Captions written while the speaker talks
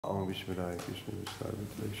Om Vishwadaya Krishna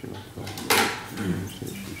Vishwadaya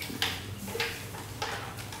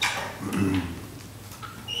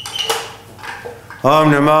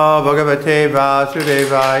Om Namo Bhagavate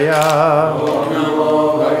Vasudevaya. Om Namo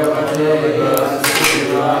Bhagavate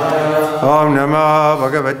Vasudevaya. Om Namo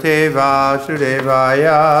Bhagavate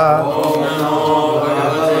Vasudevaya. Om Namo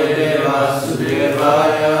Bhagavate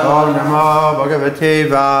Vasudevaya. Om Namo Bhagavate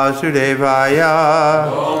Vasudevaya.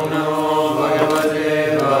 Om Namo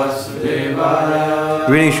Bhagavate Vasudevaya.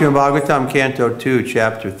 Reading Srimad Bhagavatam, Canto 2,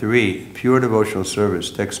 Chapter 3, Pure Devotional Service,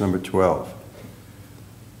 text number 12.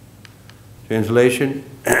 Translation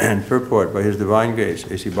and purport by His Divine Grace,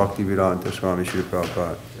 A.C. Bhaktivedanta Swami Srila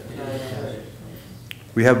Prabhupada.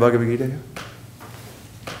 We have Bhagavad Gita here?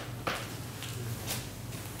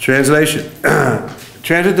 Translation.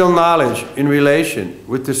 Transcendental knowledge in relation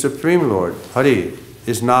with the Supreme Lord, Hari,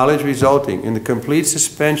 is knowledge resulting in the complete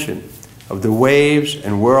suspension of the waves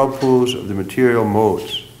and whirlpools of the material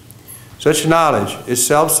modes. Such knowledge is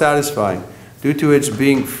self-satisfying due to its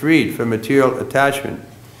being freed from material attachment,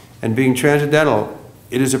 and being transcendental,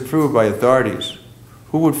 it is approved by authorities.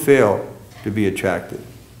 Who would fail to be attracted?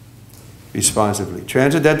 Responsively.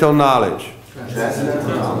 Transcendental knowledge.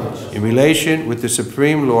 In relation with the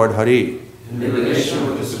Supreme Lord Hari.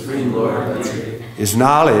 Is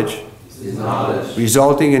knowledge.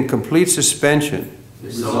 Resulting in complete suspension.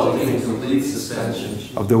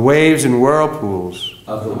 Of the waves and whirlpools.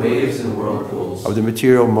 Of the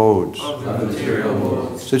material modes.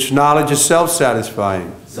 Such knowledge is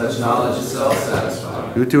self-satisfying.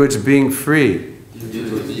 Due to its being free.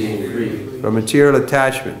 From material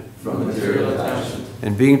attachment.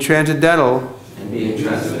 And being transcendental.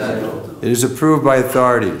 It is approved by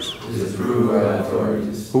authorities.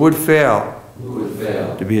 Who would fail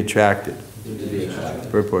to be attracted?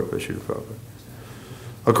 Purport by Srila Prabhupada.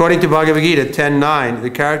 According to Bhagavad Gita 10.9,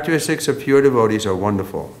 the characteristics of pure devotees are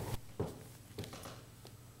wonderful.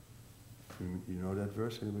 You know that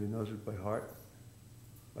verse? Anybody knows it by heart?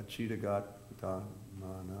 Achita gat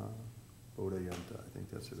mana bodhayanta. I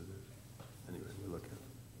think that's what it is. Anyway, we'll look at it.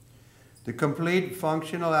 The complete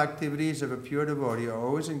functional activities of a pure devotee are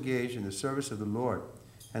always engaged in the service of the Lord,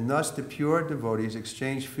 and thus the pure devotees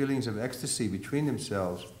exchange feelings of ecstasy between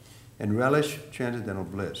themselves and relish transcendental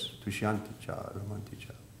bliss. Tushyanticha,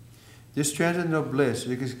 romanticha. This transcendental bliss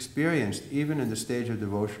is experienced even in the stage of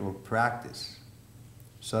devotional practice,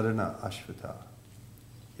 sadhana ashvata,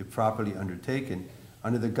 if properly undertaken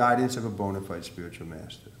under the guidance of a bona fide spiritual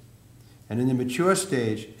master. And in the mature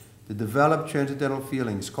stage, the developed transcendental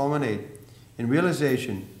feelings culminate in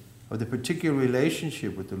realization of the particular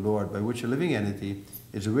relationship with the Lord by which a living entity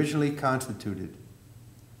is originally constituted,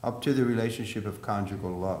 up to the relationship of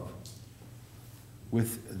conjugal love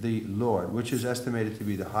with the Lord, which is estimated to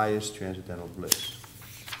be the highest transcendental bliss.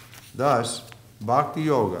 Thus, Bhakti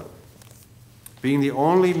Yoga, being the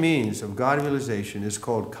only means of God realization, is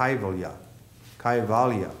called Kaivalya.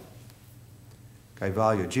 Kaivalya.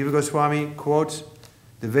 Kaivalya. Jiva Goswami quotes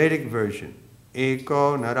the Vedic version,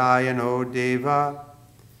 Eko Narayano Deva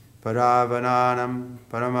Paravananam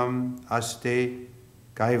Paramam Aste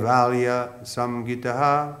Kaivalya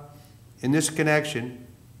Samgitaha, in this connection,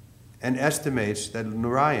 and estimates that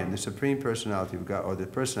Narayan, the Supreme Personality of God, or the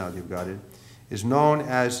Personality of Godhead, is known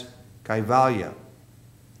as Kaivalya,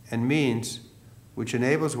 and means which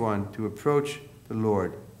enables one to approach the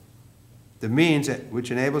Lord. The means which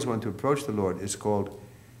enables one to approach the Lord is called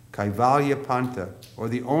Kaivalya Pantha, or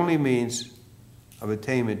the only means of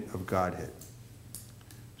attainment of Godhead.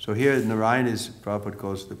 So here Narayan is, Prabhupada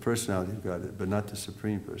calls the Personality of Godhead, but not the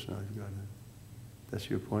Supreme Personality of Godhead. That's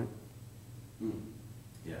your point?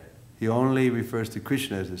 Yeah. He only refers to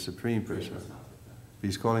Krishna as the Supreme Personality.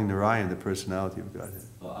 He's calling Narayan the Personality of Godhead.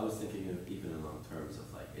 Well, I was thinking of even along terms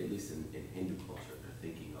of, like, at least in Hindu culture, they're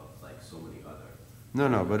thinking of like so many other.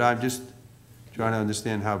 No, but I'm just trying to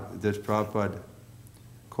understand how does Prabhupada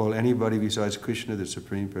call anybody besides Krishna the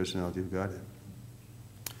Supreme Personality of Godhead.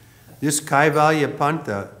 This Kaivalya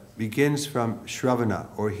Pantha begins from Shravana,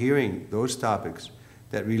 or hearing those topics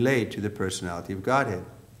that relate to the Personality of Godhead.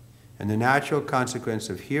 And the natural consequence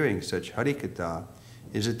of hearing such Harikatha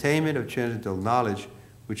is attainment of transcendental knowledge,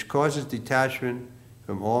 which causes detachment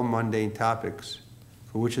from all mundane topics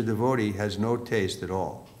for which a devotee has no taste at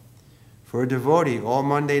all. For a devotee, all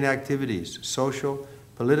mundane activities, social,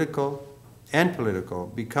 political,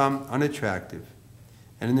 become unattractive,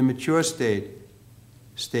 and in the mature state,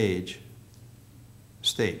 such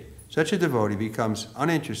a devotee becomes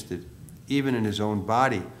uninterested even in his own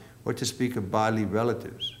body, or to speak of bodily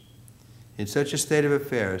relatives. In such a state of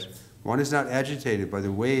affairs, one is not agitated by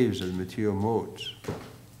the waves of the material modes.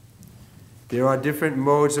 There are different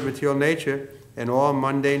modes of material nature and all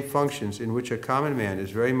mundane functions in which a common man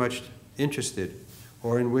is very much interested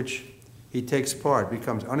or in which he takes part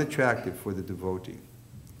becomes unattractive for the devotee.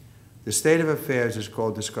 The state of affairs is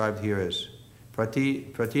described here as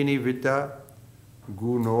pratinivritta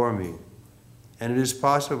gunormi, and it is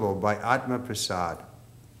possible by atma prasad,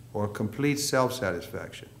 or complete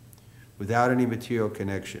self-satisfaction, without any material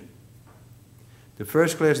connection. The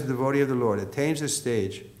first class of devotee of the Lord attains this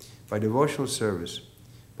stage by devotional service,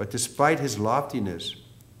 but despite his loftiness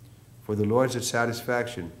for the Lord's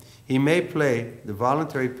satisfaction, he may play the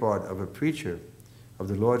voluntary part of a preacher of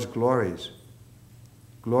the Lord's glory,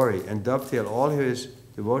 and dovetail all his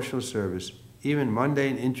devotional service, even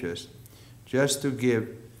mundane interest, just to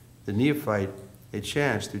give the neophyte a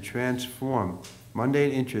chance to transform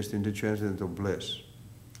mundane interest into transcendental bliss.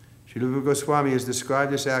 Trivikrama Swami has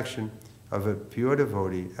described this action of a pure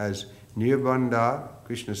devotee as nirbandha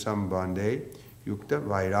Krishna sambandhe yukta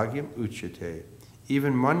vairagyam uchyate.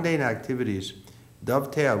 Even mundane activities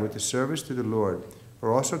dovetail with the service to the Lord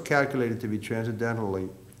are also calculated to be transcendental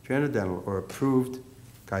or approved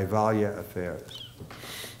kaivalya affairs.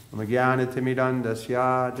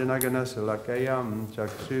 Magyanatimidandasya janagana salakayam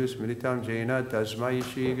chaksus militam jena tasmai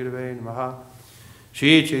shri gurave namaha.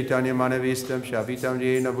 Shri Chaitanya Manavistam Shavitam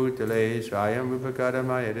Jena Bhutale Swayam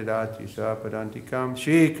Upakaramaya Dadati Sapadantikam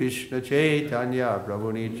Shri Krishna Chaitanya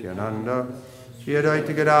Prabhu Nityananda Shri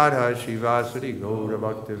Advaita Gadadhar Shri Vasari Gaura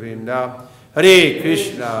Bhaktavinda Hare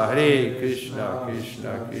Krishna Krishna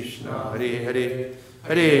Krishna Hare Hare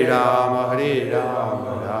Hare Rama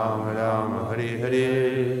Rama Rama Hare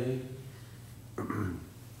Hare.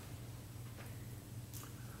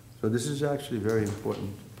 So this is actually a very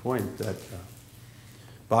important point that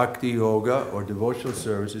Bhakti Yoga, or devotional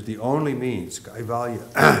service, is the only means. Kaivalya.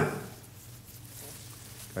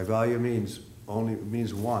 Kaivalya means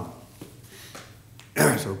one.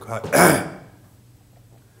 So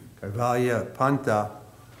Kaivalya Panta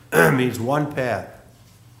means one path.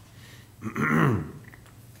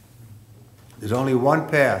 There's only one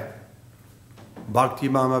path. Bhakti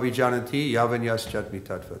mama vijanati yavanyaschatmi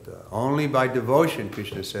tatvata. Only by devotion,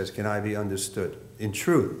 Krishna says, can I be understood in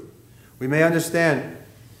truth. We may understand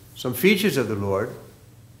some features of the Lord,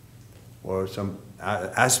 or some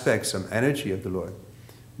aspects, some energy of the Lord.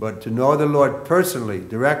 But to know the Lord personally,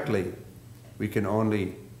 directly, we can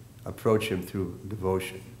only approach Him through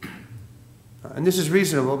devotion. And this is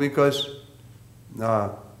reasonable because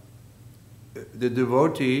the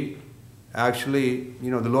devotee actually,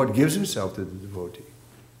 the Lord gives Himself to the devotee.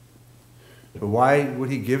 So why would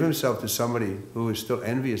He give Himself to somebody who is still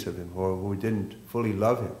envious of Him or who didn't fully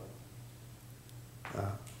love Him?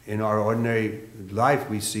 In our ordinary life,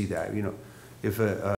 we see that. If